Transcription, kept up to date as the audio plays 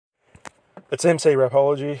It's Emcee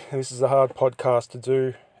Rapology. This is a hard podcast to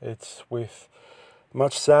do. It's with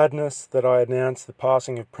much sadness that I announce the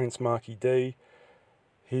passing of Prince Markie Dee.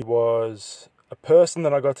 He was a person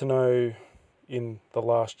that I got to know in the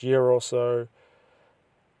last year or so.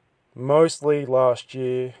 Mostly last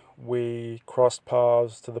year, we crossed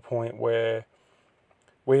paths to the point where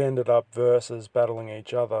we ended up versus battling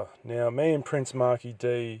each other. Now, me and Prince Markie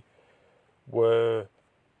Dee were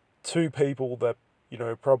two people that,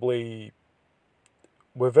 probably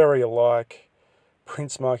were very alike.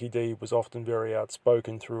 Prince Markie Dee was often very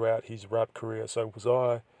outspoken throughout his rap career, so was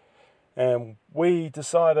I. And we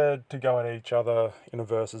decided to go at each other in a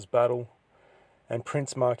versus battle. And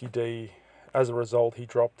Prince Markie Dee, as a result, he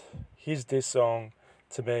dropped his diss song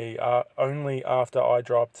to me only after I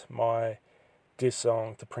dropped my diss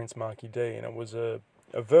song to Prince Markie Dee. And it was a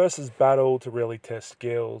versus battle to really test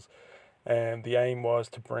skills. And the aim was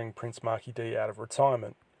to bring Prince Markie Dee out of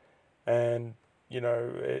retirement. And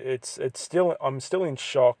I'm still in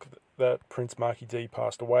shock that Prince Markie Dee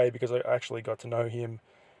passed away, because I actually got to know him,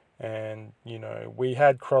 and we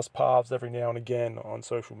had crossed paths every now and again on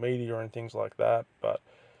social media and things like that. But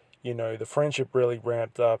the friendship really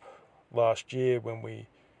ramped up last year when we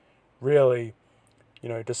really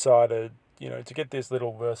decided to get this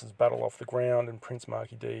little versus battle off the ground. And Prince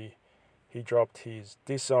Markie Dee, he dropped his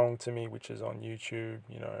diss song to me, which is on YouTube.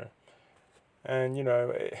 And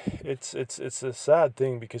it's a sad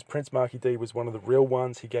thing, because Prince Markie Dee was one of the real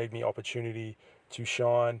ones. He gave me opportunity to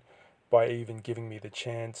shine by even giving me the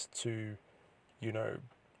chance to,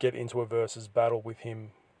 get into a versus battle with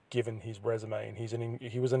him, given his resume. And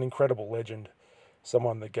he was an incredible legend,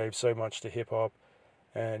 someone that gave so much to hip hop.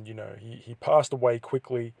 And he passed away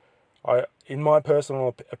quickly. In my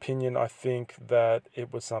personal opinion, I think that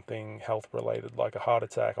it was something health related, like a heart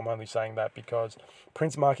attack. I'm only saying that because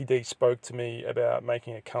Prince Markie Dee spoke to me about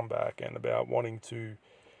making a comeback and about wanting to,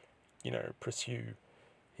 pursue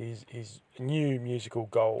his new musical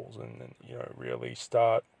goals, and really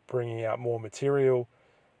start bringing out more material.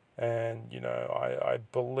 And I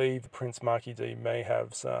believe Prince Markie Dee may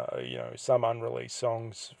have some unreleased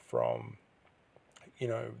songs from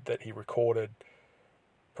that he recorded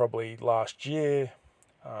probably last year.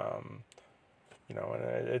 And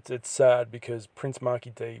it's sad, because Prince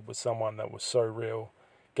Markie Dee was someone that was so real,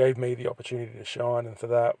 gave me the opportunity to shine, and for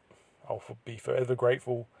that I'll be forever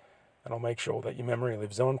grateful. And I'll make sure that your memory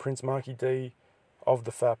lives on, Prince Markie Dee, of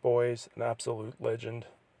the Fat Boys, an absolute legend,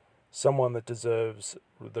 someone that deserves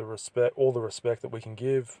all the respect that we can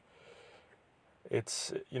give.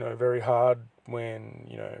 It's very hard when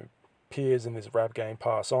peers in this rap game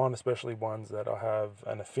pass on, especially ones that I have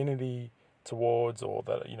an affinity towards, or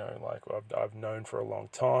that I've known for a long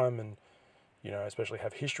time, and especially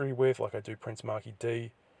have history with, like I do Prince Markie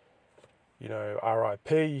Dee.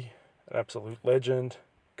 R.I.P., an absolute legend,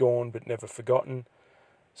 gone but never forgotten.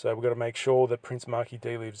 So we've got to make sure that Prince Markie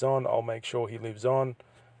Dee lives on. I'll make sure he lives on.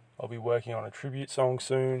 I'll be working on a tribute song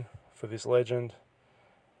soon for this legend.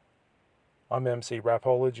 I'm Emcee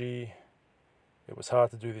Rapology. It was hard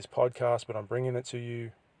to do this podcast, but I'm bringing it to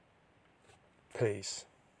you. Peace.